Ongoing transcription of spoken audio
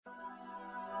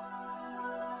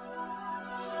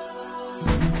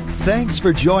Thanks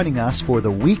for joining us for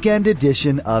the weekend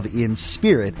edition of In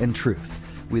Spirit and Truth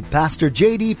with Pastor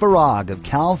J.D. Farag of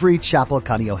Calvary Chapel,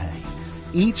 Kaneohe.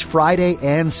 Each Friday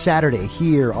and Saturday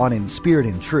here on In Spirit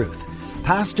and Truth,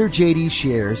 Pastor J.D.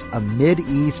 shares a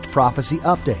Mid-East prophecy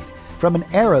update from an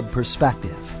Arab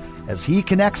perspective as he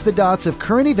connects the dots of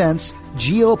current events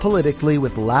geopolitically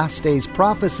with last days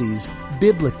prophecies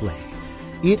biblically.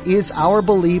 It is our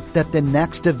belief that the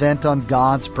next event on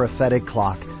God's prophetic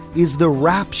clock is the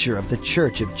rapture of the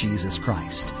Church of Jesus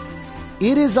Christ.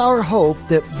 It is our hope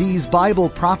that these Bible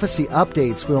prophecy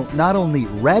updates will not only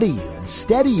ready you and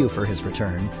steady you for His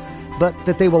return, but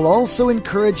that they will also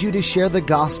encourage you to share the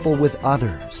gospel with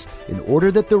others in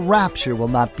order that the rapture will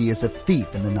not be as a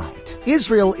thief in the night.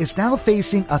 Israel is now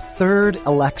facing a third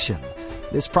election.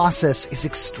 This process is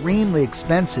extremely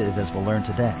expensive, as we'll learn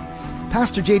today.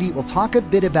 Pastor J.D. will talk a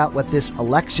bit about what this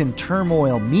election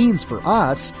turmoil means for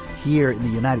us here in the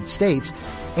United States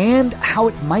and how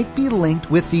it might be linked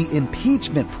with the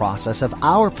impeachment process of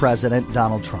our President,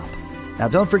 Donald Trump. Now,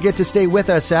 don't forget to stay with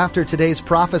us after today's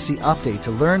prophecy update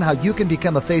to learn how you can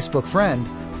become a Facebook friend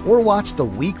or watch the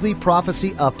weekly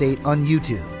prophecy update on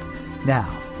YouTube. Now,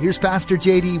 here's Pastor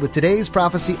J.D. with today's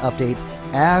prophecy update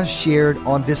as shared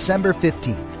on December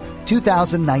 15th,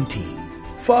 2019.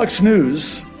 Fox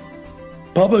News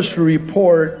published a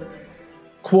report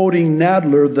quoting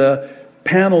Nadler, the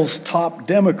panel's top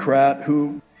Democrat,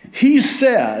 who he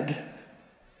said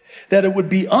that it would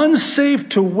be unsafe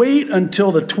to wait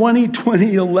until the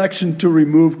 2020 election to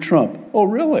remove Trump. Oh,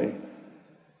 really?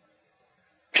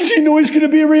 Because you know he's going to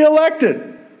be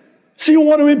reelected. So you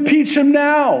want to impeach him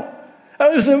now.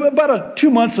 It was about 2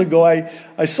 months ago,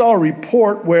 I saw a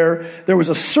report where there was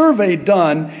a survey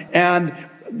done, and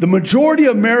the majority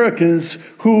of Americans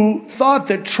who thought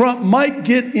that Trump might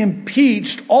get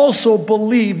impeached also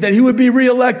believed that he would be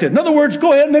reelected. In other words,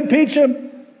 go ahead and impeach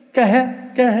him. Go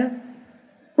ahead.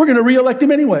 We're going to reelect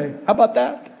him anyway. How about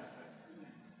that?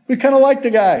 We kind of like the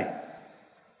guy.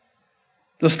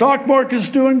 The stock market's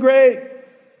doing great.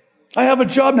 I have a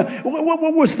job now.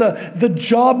 What was the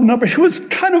job number? It was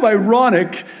kind of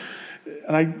ironic.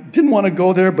 And I didn't want to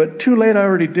go there, but too late, I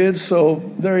already did,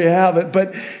 so there you have it.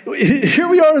 But here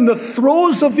we are in the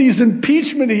throes of these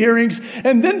impeachment hearings,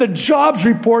 and then the jobs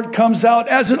report comes out,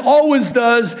 as it always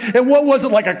does. And what was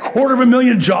it, like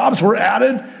 250,000 jobs were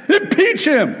added? Impeach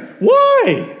him!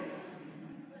 Why?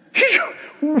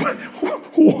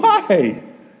 Why?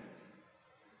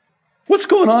 What's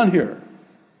going on here?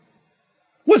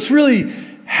 What's really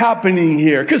happening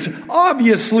here? Because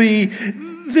obviously,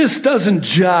 this doesn't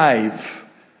jive.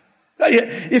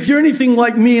 If you're anything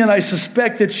like me, and I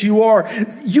suspect that you are,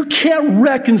 you can't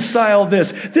reconcile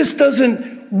this. This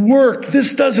doesn't work.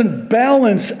 This doesn't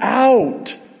balance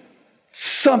out.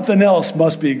 Something else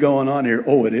must be going on here.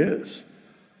 Oh, it is.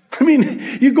 I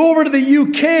mean, you go over to the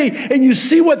UK and you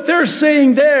see what they're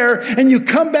saying there, and you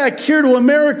come back here to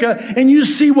America and you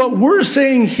see what we're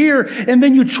saying here, and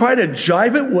then you try to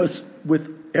jive it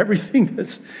with everything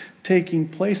that's taking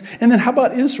place. And then how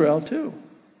about Israel too?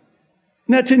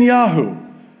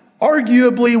 Netanyahu,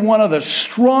 arguably one of the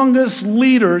strongest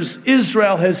leaders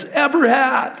Israel has ever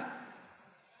had.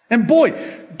 And boy,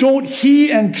 don't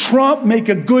he and Trump make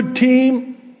a good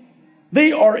team?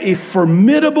 They are a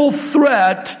formidable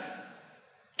threat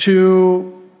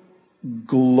to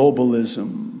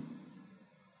globalism.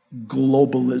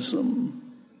 Globalism.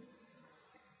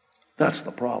 That's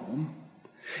the problem.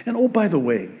 And oh, by the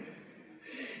way,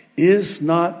 is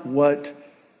not what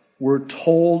we're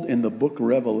told in the book of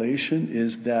Revelation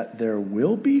is that there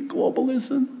will be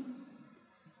globalism?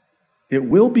 It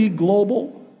will be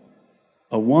global.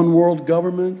 A one world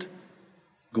government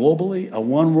globally. A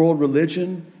one world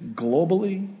religion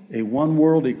globally. A one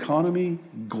world economy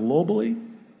globally.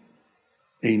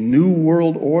 A new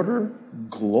world order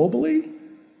globally.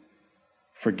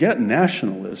 Forget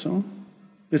nationalism.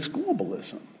 It's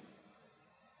globalism.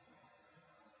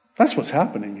 That's what's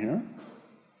happening here.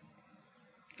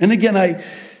 And again,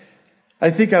 I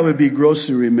think I would be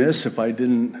grossly remiss if I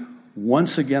didn't,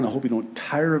 once again, I hope you don't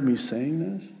tire of me saying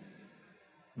this,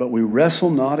 but we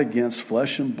wrestle not against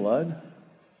flesh and blood.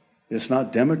 It's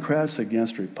not Democrats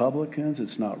against Republicans.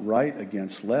 It's not right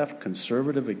against left,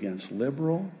 conservative against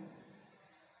liberal.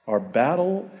 Our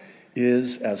battle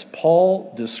is, as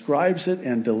Paul describes it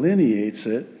and delineates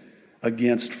it,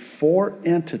 against four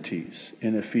entities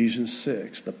in Ephesians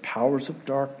 6. The powers of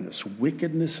darkness,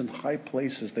 wickedness in high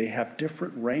places. They have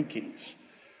different rankings.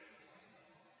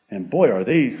 And boy, are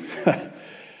they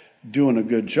doing a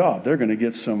good job. They're going to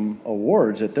get some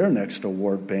awards at their next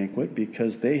award banquet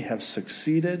because they have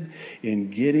succeeded in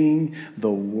getting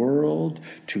the world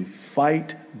to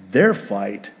fight their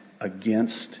fight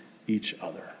against each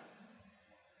other.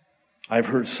 I've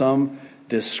heard some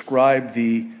describe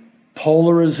the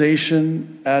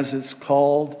polarization, as it's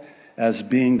called, as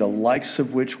being the likes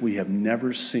of which we have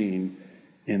never seen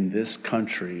in this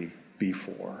country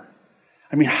before.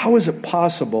 I mean, how is it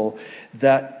possible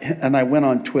that, and I went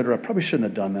on Twitter, I probably shouldn't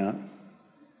have done that.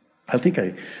 I think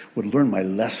I would learn my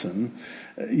lesson.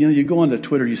 You know, you go onto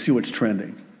Twitter, you see what's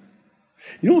trending.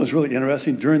 You know what was really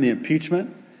interesting? During the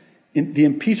impeachment, the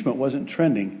impeachment wasn't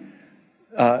trending.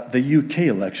 The UK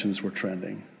elections were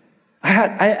trending.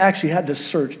 I actually had to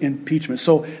search impeachment.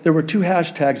 So there were two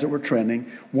hashtags that were trending.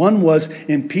 One was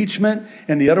impeachment,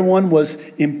 and the other one was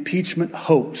impeachment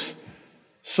hoax.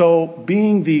 So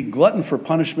being the glutton for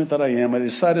punishment that I am, I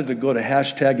decided to go to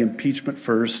hashtag impeachment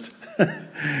first.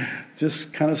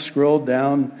 Just kind of scrolled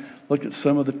down, looked at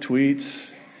some of the tweets,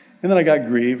 and then I got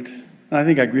grieved. And I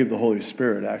think I grieved the Holy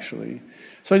Spirit, actually.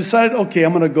 So I decided, okay,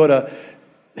 I'm going to go to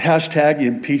hashtag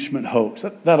impeachment hoax.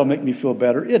 That'll make me feel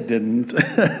better. It didn't.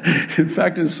 In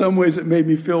fact, in some ways it made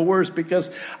me feel worse because,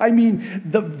 I mean,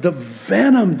 the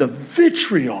venom, the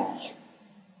vitriol,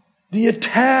 the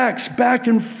attacks back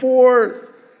and forth.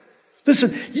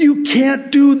 Listen, you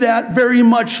can't do that very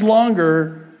much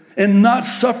longer and not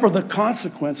suffer the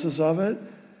consequences of it.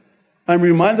 I'm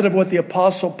reminded of what the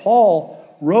Apostle Paul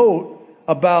wrote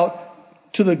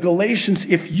about to the Galatians.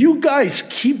 If you guys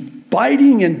keep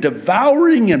biting and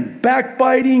devouring and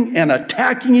backbiting and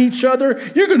attacking each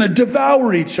other, you're going to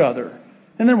devour each other.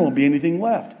 And there won't be anything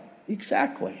left.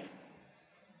 Exactly.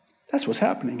 That's what's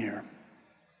happening here.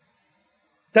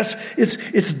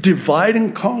 It's divide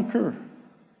and conquer.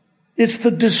 It's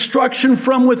the destruction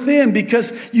from within,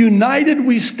 because united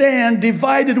we stand,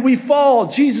 divided we fall.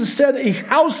 Jesus said a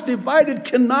house divided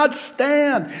cannot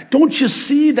stand. Don't you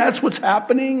see that's what's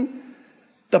happening?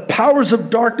 The powers of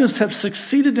darkness have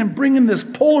succeeded in bringing this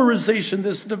polarization,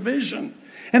 this division.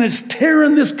 And it's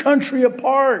tearing this country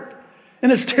apart.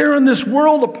 And it's tearing this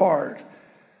world apart.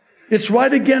 It's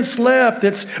right against left.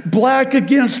 It's black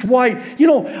against white. You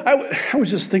know, I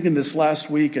was just thinking this last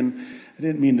week, and I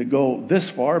didn't mean to go this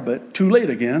far, but too late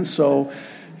again, so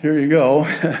here you go.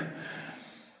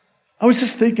 I was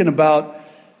just thinking about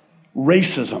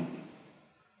racism.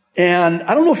 And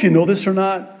I don't know if you know this or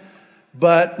not,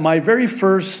 but my very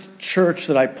first church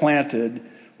that I planted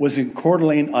was in Coeur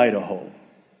d'Alene, Idaho.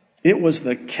 It was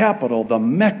the capital, the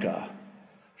Mecca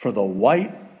for the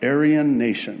white Aryan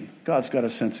nation. God's got a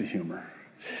sense of humor.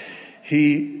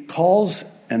 He calls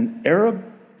an Arab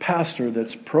pastor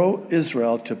that's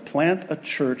pro-Israel to plant a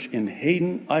church in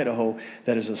Hayden, Idaho,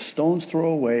 that is a stone's throw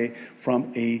away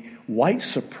from a white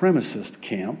supremacist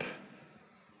camp.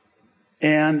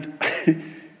 And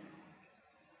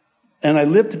I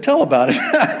lived to tell about it.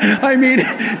 I mean,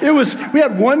 we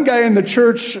had one guy in the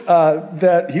church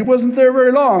that he wasn't there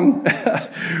very long.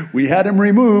 We had him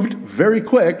removed very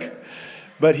quick,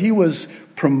 but he was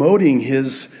promoting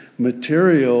his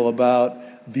material about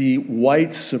the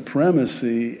white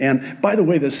supremacy. And by the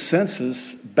way, the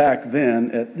census back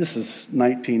then, this is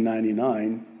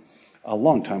 1999, a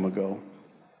long time ago.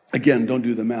 Again, don't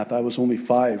do the math. I was only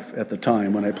 5 at the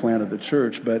time when I planted the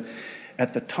church, but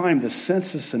at the time, the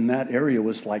census in that area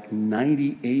was like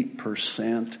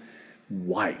 98%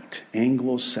 white,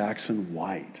 Anglo-Saxon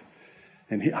white.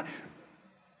 And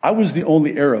I was the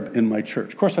only Arab in my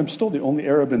church. Of course, I'm still the only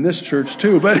Arab in this church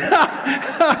too, but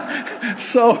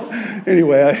so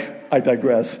anyway, I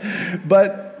digress.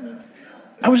 But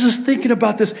I was just thinking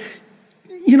about this.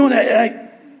 You know,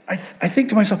 I think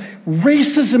to myself,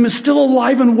 racism is still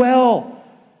alive and well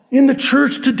in the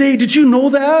church today. Did you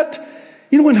know that?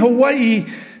 You know, in Hawaii,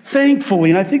 thankfully,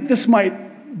 and I think this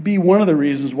might be one of the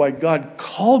reasons why God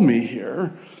called me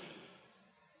here,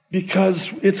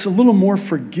 because it's a little more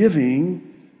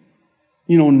forgiving,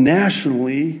 you know,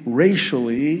 nationally,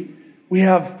 racially. We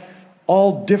have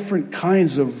all different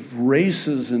kinds of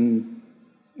races and,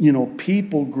 you know,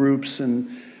 people groups and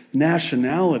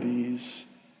nationalities,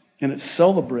 and it's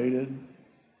celebrated.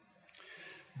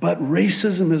 But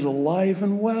racism is alive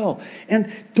and well.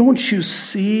 And don't you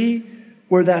see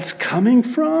where that's coming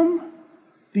from?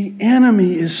 The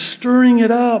enemy is stirring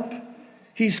it up.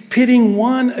 He's pitting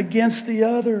one against the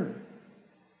other.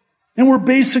 And we're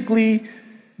basically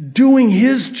doing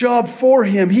his job for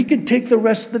him. He can take the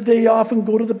rest of the day off and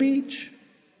go to the beach.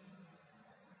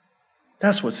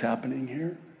 That's what's happening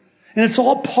here. And it's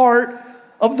all part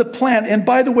of the plan. And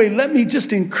by the way, let me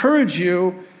just encourage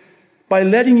you, by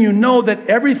letting you know that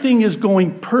everything is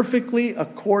going perfectly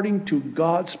according to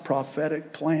God's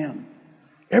prophetic plan.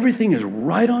 Everything is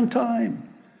right on time.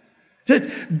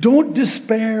 Don't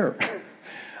despair.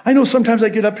 I know sometimes I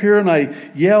get up here and I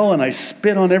yell and I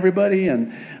spit on everybody,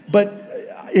 but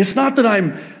it's not that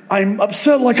I'm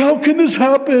upset like, how can this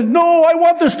happen? No, I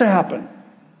want this to happen.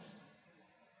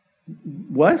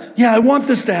 What? Yeah, I want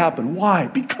this to happen. Why?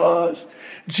 Because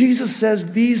Jesus says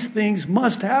these things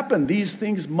must happen. These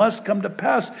things must come to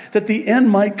pass, that the end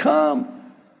might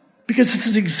come. Because this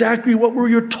is exactly what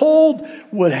you're told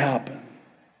would happen.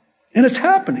 And it's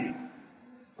happening.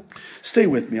 Stay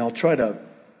with me. I'll try to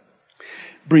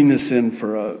bring this in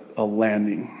for a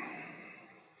landing.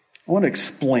 I want to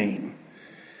explain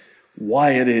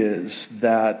why it is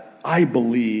that I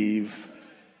believe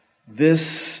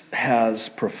this has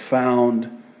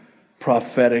profound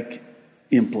prophetic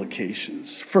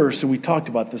implications. First, and we talked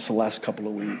about this the last couple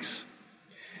of weeks,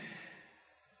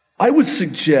 I would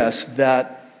suggest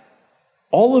that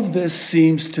all of this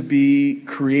seems to be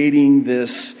creating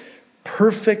this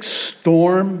perfect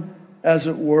storm, as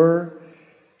it were,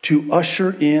 to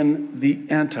usher in the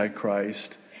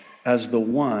Antichrist as the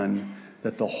one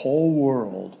that the whole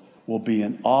world will be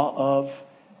in awe of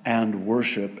and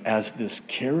worship as this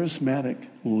charismatic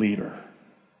leader.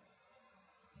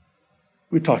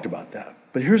 We talked about that.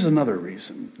 But here's another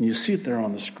reason. And you see it there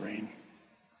on the screen.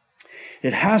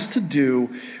 It has to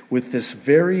do with this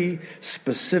very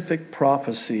specific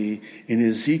prophecy in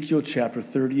Ezekiel chapter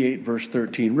 38, verse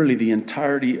 13. Really, the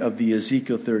entirety of the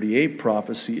Ezekiel 38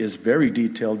 prophecy is very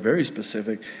detailed, very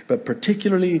specific, but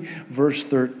particularly verse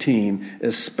 13,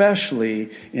 especially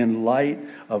in light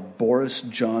of Boris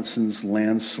Johnson's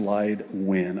landslide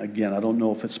win. Again, I don't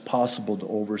know if it's possible to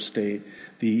overstate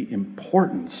the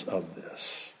importance of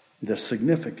this, the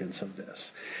significance of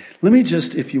this. Let me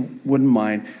just, if you wouldn't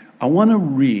mind, I want to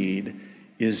read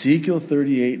Ezekiel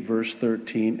 38, verse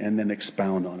 13, and then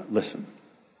expound on it. Listen.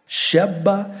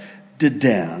 Sheba,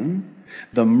 Dedan,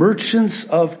 the merchants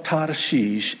of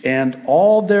Tarshish, and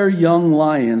all their young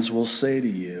lions will say to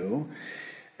you,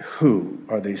 who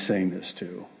are they saying this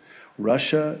to?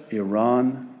 Russia,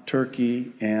 Iran,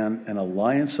 Turkey, and an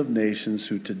alliance of nations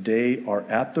who today are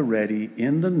at the ready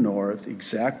in the north,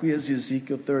 exactly as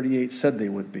Ezekiel 38 said they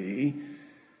would be,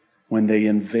 when they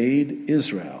invade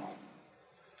Israel.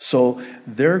 So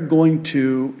they're going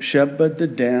to Sheba,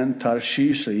 Dedan,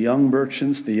 Tarshish, the young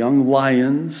merchants, the young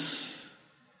lions,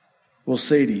 will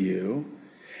say to you,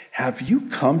 have you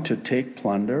come to take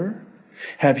plunder?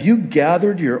 Have you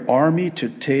gathered your army to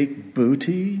take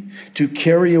booty, to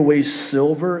carry away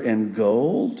silver and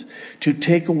gold, to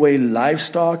take away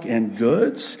livestock and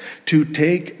goods, to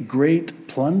take great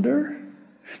plunder?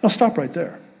 Now stop right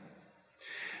there.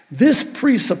 This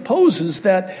presupposes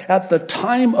that at the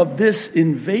time of this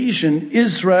invasion,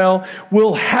 Israel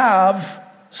will have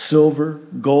silver,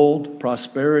 gold,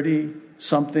 prosperity,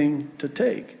 something to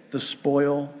take, the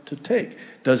spoil to take.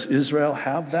 Does Israel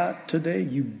have that today?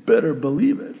 You better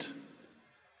believe it.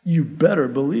 You better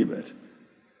believe it.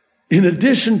 In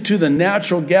addition to the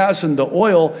natural gas and the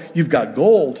oil, you've got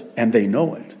gold, and they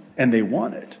know it, and they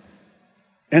want it.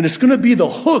 And it's going to be the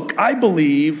hook, I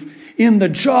believe, in the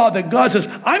jaw that God says,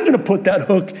 I'm going to put that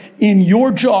hook in your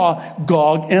jaw,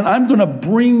 Gog, and I'm going to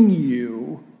bring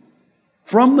you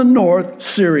from the north,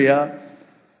 Syria,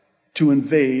 to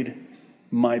invade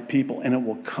my people. And it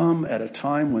will come at a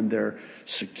time when they're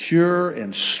secure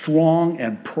and strong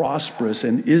and prosperous.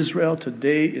 And Israel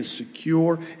today is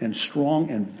secure and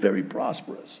strong and very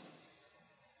prosperous.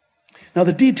 Now,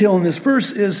 the detail in this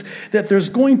verse is that there's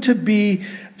going to be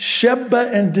Sheba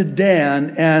and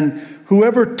Dedan and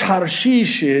whoever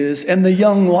Tarshish is and the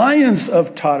young lions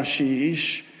of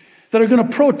Tarshish that are going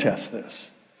to protest this.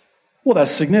 Well,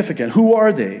 that's significant. Who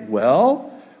are they? Well,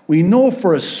 we know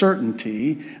for a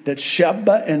certainty that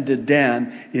Sheba and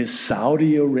Dedan is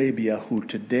Saudi Arabia, who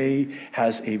today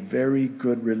has a very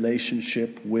good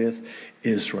relationship with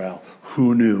Israel.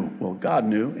 Who knew? Well, God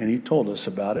knew, and He told us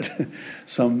about it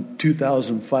some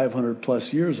 2,500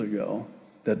 plus years ago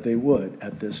that they would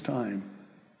at this time.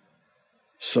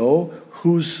 So,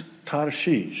 who's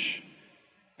Tarshish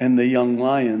and the young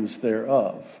lions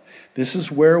thereof? This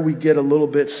is where we get a little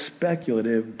bit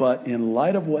speculative, but in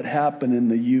light of what happened in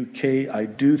the UK, I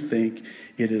do think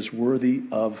it is worthy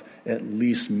of at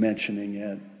least mentioning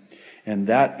it. And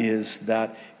that is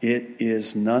that it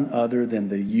is none other than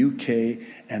the UK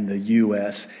and the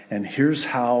US. And here's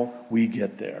how we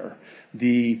get there.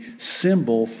 The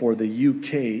symbol for the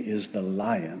UK is the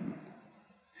lion.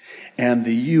 And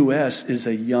the US is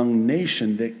a young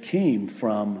nation that came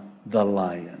from the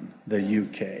lion, the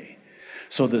UK.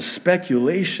 So the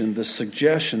speculation, the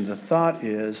suggestion, the thought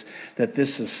is that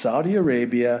this is Saudi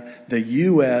Arabia, the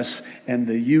U.S., and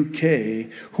the U.K.,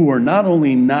 who are not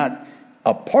only not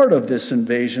a part of this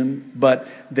invasion, but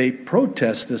they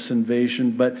protest this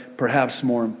invasion, but perhaps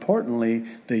more importantly,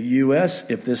 the U.S.,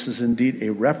 if this is indeed a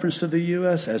reference to the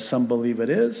U.S., as some believe it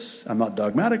is, I'm not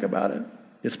dogmatic about it,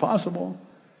 it's possible,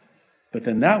 but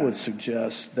then that would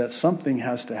suggest that something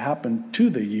has to happen to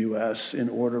the U.S. in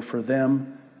order for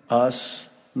them, us,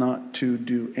 not to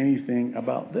do anything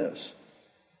about this,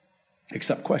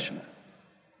 except question it.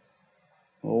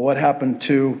 Well, what happened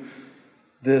to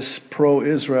this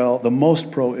pro-Israel, the most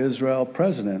pro-Israel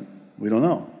president? We don't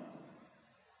know.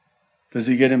 Does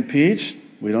he get impeached?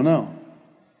 We don't know.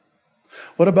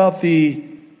 What about the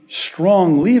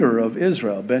strong leader of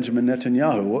Israel, Benjamin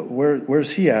Netanyahu?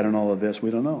 Where's he at in all of this?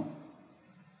 We don't know.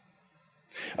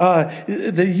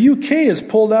 The UK is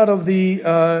pulled out of the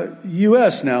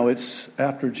US now. It's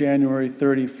after January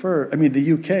 31st. I mean,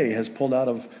 the UK has pulled out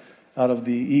of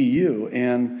the EU,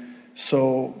 and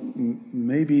so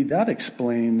maybe that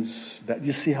explains that.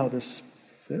 You see how this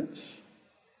fits?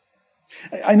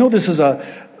 I know this is a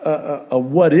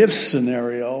what-if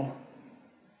scenario,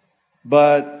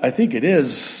 but I think it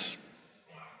is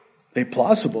a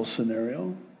plausible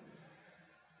scenario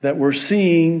that we're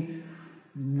seeing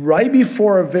right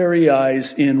before our very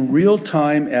eyes, in real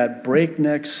time, at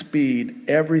breakneck speed,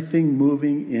 everything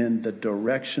moving in the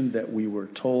direction that we were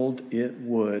told it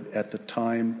would at the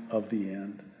time of the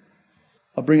end.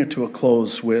 I'll bring it to a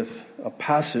close with a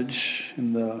passage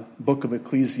in the book of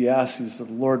Ecclesiastes that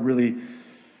the Lord really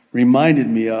reminded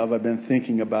me of, I've been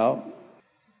thinking about.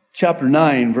 Chapter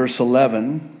 9, verse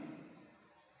 11.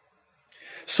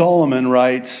 Solomon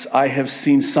writes, "I have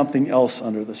seen something else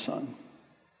under the sun.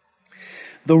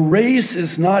 The race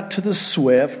is not to the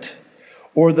swift,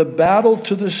 or the battle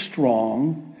to the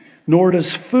strong, nor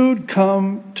does food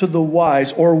come to the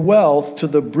wise, or wealth to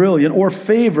the brilliant, or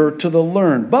favor to the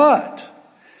learned. But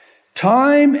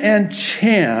time and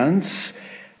chance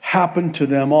happen to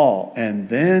them all." And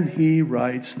then he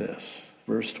writes this,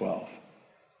 verse 12.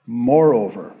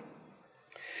 "Moreover,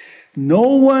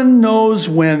 no one knows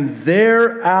when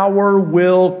their hour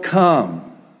will come.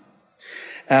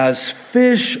 As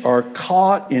fish are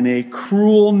caught in a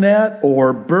cruel net,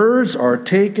 or birds are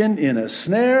taken in a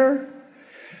snare,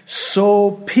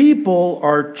 so people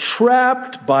are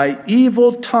trapped by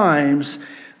evil times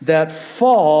that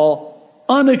fall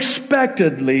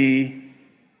unexpectedly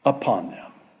upon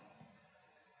them."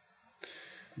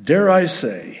 Dare I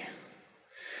say,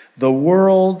 the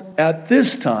world at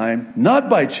this time, not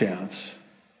by chance,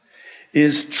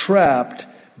 is trapped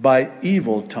by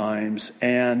evil times,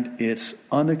 and it's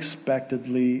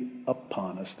unexpectedly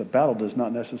upon us. The battle does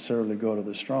not necessarily go to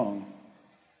the strong.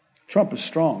 Trump is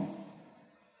strong.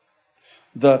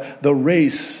 The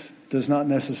race does not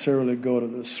necessarily go to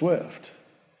the swift.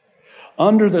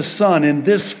 Under the sun, in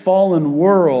this fallen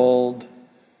world,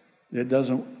 it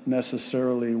doesn't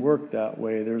necessarily work that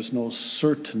way. There's no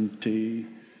certainty.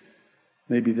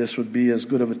 Maybe this would be as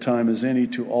good of a time as any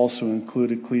to also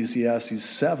include Ecclesiastes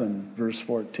 7, verse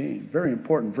 14. Very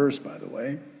important verse, by the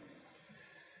way.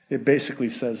 It basically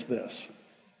says this: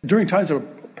 during times of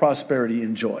prosperity,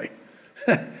 enjoy.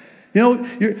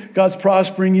 God's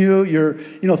prospering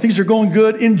you. Things are going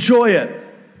good. Enjoy it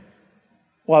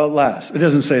while it lasts. It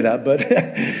doesn't say that, but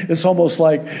it's almost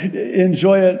like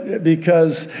enjoy it,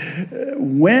 because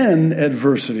when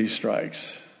adversity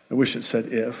strikes, I wish it said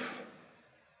if.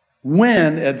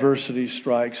 When adversity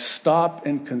strikes, stop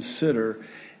and consider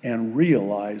and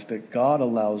realize that God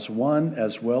allows one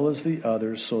as well as the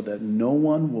other so that no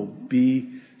one will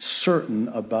be certain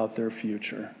about their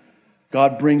future.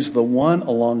 God brings the one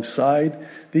alongside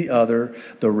the other.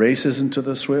 The race isn't to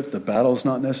the swift. The battle's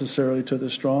not necessarily to the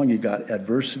strong. You've got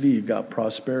adversity, you've got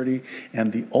prosperity,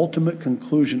 and the ultimate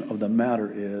conclusion of the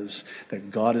matter is that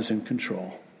God is in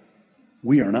control.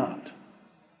 We are not.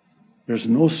 There's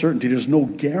no certainty. There's no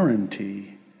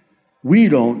guarantee. We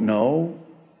don't know.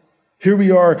 Here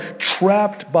we are,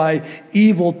 trapped by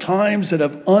evil times that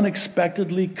have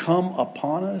unexpectedly come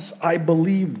upon us. I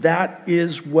believe that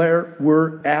is where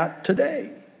we're at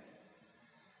today.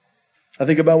 I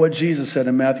think about what Jesus said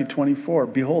in Matthew 24.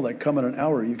 "Behold, I come at an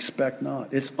hour you expect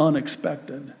not." It's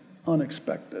unexpected.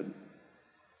 Unexpected.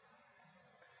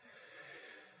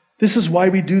 This is why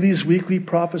we do these weekly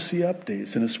prophecy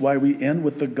updates, and it's why we end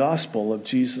with the gospel of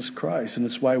Jesus Christ, and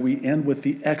it's why we end with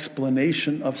the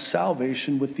explanation of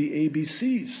salvation with the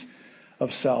ABCs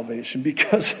of salvation,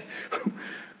 because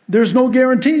there's no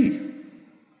guarantee.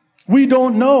 We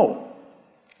don't know.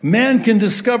 Man can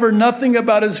discover nothing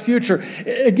about his future.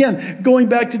 Again, going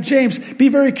back to James, be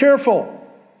very careful.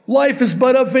 Life is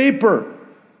but a vapor.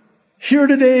 Here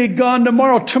today, gone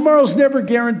tomorrow. Tomorrow's never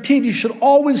guaranteed. You should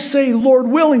always say, Lord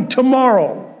willing,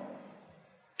 tomorrow.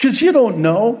 Because you don't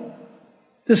know.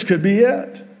 This could be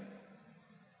it.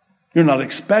 You're not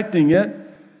expecting it.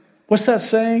 What's that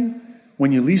saying?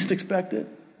 When you least expect it,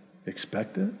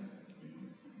 expect it.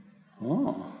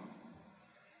 Oh,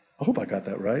 I hope I got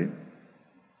that right.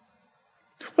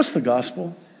 What's the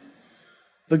gospel?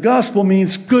 The gospel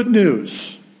means good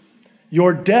news.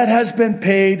 Your debt has been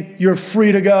paid. You're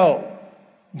free to go.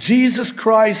 Jesus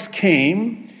Christ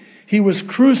came. He was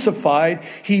crucified.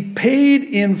 He paid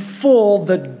in full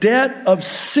the debt of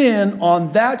sin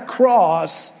on that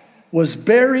cross, was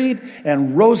buried,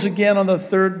 and rose again on the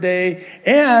third day.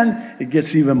 And it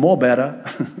gets even more better.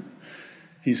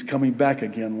 He's coming back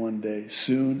again one day,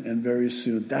 soon and very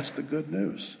soon. That's the good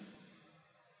news.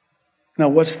 Now,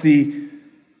 what's the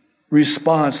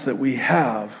response that we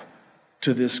have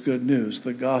to this good news,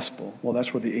 the gospel? Well,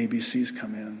 that's where the ABCs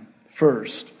come in.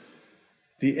 First,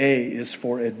 the A is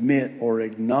for admit or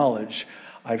acknowledge.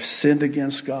 I've sinned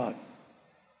against God.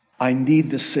 I need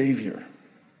the Savior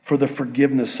for the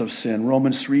forgiveness of sin.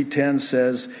 Romans 3:10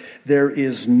 says, there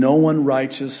is no one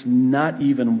righteous, not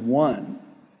even one.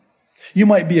 You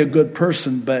might be a good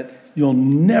person, but you'll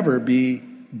never be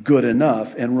good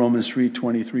enough. And Romans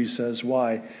 3:23 says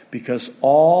why? Because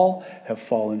all have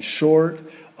fallen short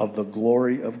of the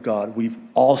glory of God. We've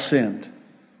all sinned,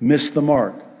 missed the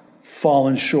mark,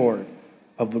 fallen short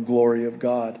of the glory of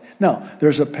God. Now,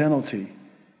 there's a penalty,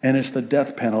 and it's the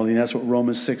death penalty. And that's what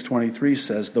Romans 6:23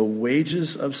 says. The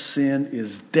wages of sin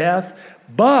is death,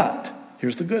 but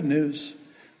here's the good news.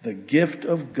 The gift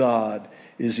of God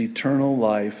is eternal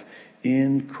life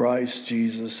in Christ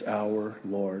Jesus our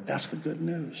Lord. That's the good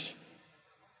news.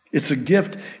 It's a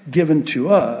gift given to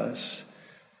us,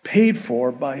 paid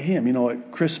for by Him. You know,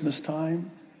 at Christmas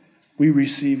time, we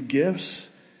receive gifts.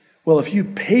 Well, if you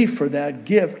pay for that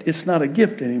gift, it's not a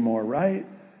gift anymore, right?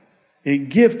 A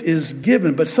gift is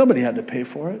given, but somebody had to pay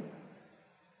for it.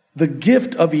 The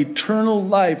gift of eternal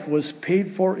life was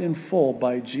paid for in full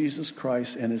by Jesus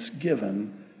Christ, and it's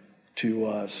given to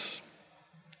us.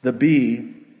 The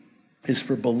B is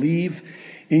for believe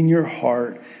in your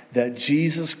heart that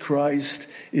Jesus Christ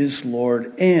is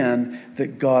Lord and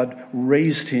that God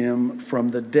raised Him from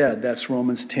the dead. That's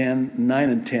Romans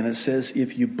 10:9 and 10. It says,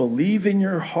 if you believe in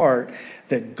your heart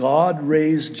that God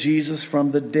raised Jesus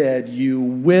from the dead, you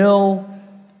will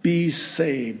be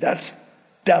saved. That's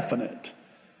definite.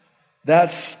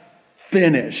 That's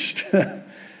finished.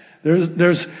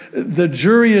 There's the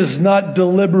jury is not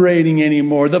deliberating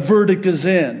anymore. The verdict is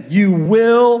in. You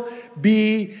will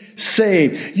be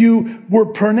saved. You were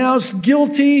pronounced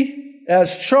guilty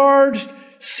as charged,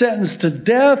 sentenced to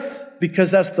death,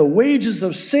 because that's the wages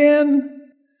of sin.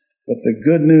 But the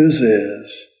good news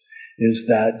is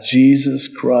that Jesus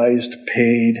Christ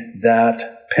paid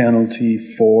that penalty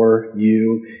for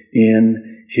you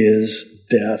in His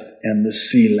death. And the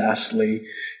C, lastly,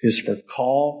 is for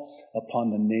call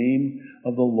upon the name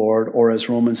of the Lord, or as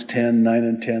Romans 10:9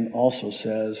 and 10 also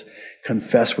says,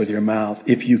 confess with your mouth.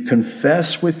 If you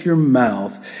confess with your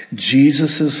mouth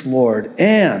Jesus is Lord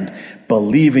and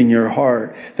believe in your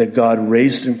heart that God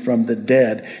raised Him from the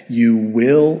dead, you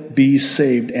will be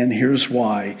saved. And here's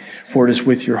why. For it is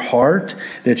with your heart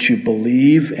that you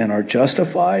believe and are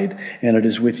justified, and it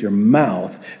is with your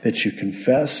mouth that you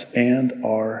confess and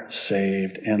are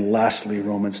saved. And lastly,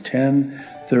 Romans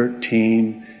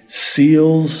 10:13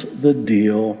 seals the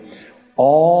deal.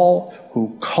 All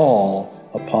who call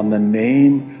upon the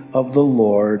name of the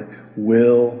Lord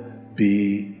will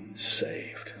be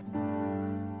saved.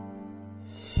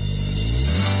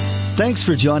 Thanks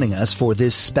for joining us for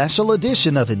this special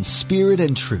edition of In Spirit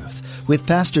and Truth with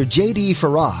Pastor J.D.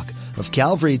 Farag of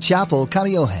Calvary Chapel,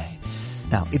 Kaneohe.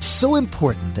 Now, it's so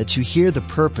important that you hear the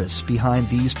purpose behind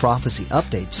these prophecy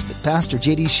updates that Pastor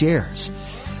J.D. shares.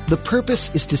 The purpose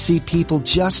is to see people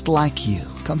just like you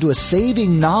come to a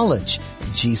saving knowledge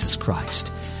of Jesus Christ.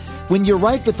 When you're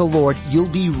right with the Lord, you'll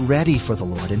be ready for the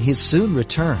Lord and His soon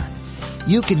return.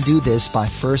 You can do this by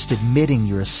first admitting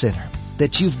you're a sinner,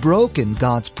 that you've broken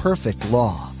God's perfect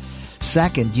law.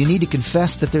 Second, you need to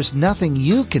confess that there's nothing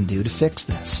you can do to fix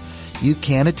this. You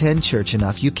can't attend church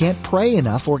enough, you can't pray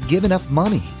enough, or give enough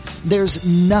money. There's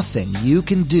nothing you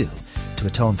can do to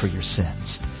atone for your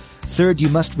sins. Third, you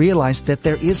must realize that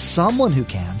there is someone who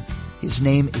can. His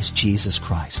name is Jesus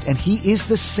Christ, and He is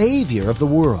the Savior of the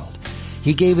world.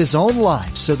 He gave His own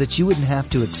life so that you wouldn't have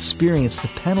to experience the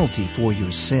penalty for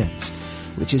your sins,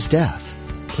 which is death.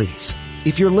 Please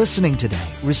If you're listening today,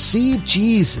 receive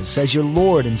Jesus as your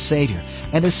Lord and Savior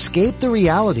and escape the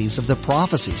realities of the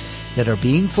prophecies that are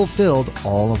being fulfilled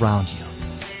all around you.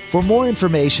 For more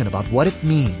information about what it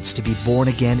means to be born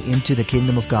again into the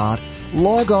kingdom of God,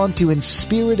 log on to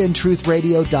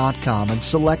inspiritandtruthradio.com and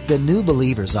select the New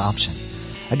Believers option.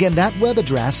 Again, that web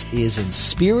address is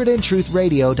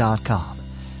inspiritandtruthradio.com.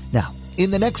 Now, in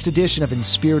the next edition of In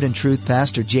Spirit and Truth,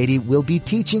 Pastor J.D. will be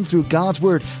teaching through God's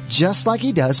Word just like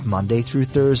he does Monday through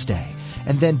Thursday.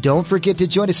 And then don't forget to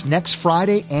join us next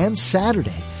Friday and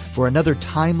Saturday for another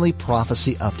timely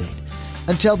prophecy update.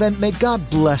 Until then, may God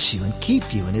bless you and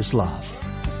keep you in his love.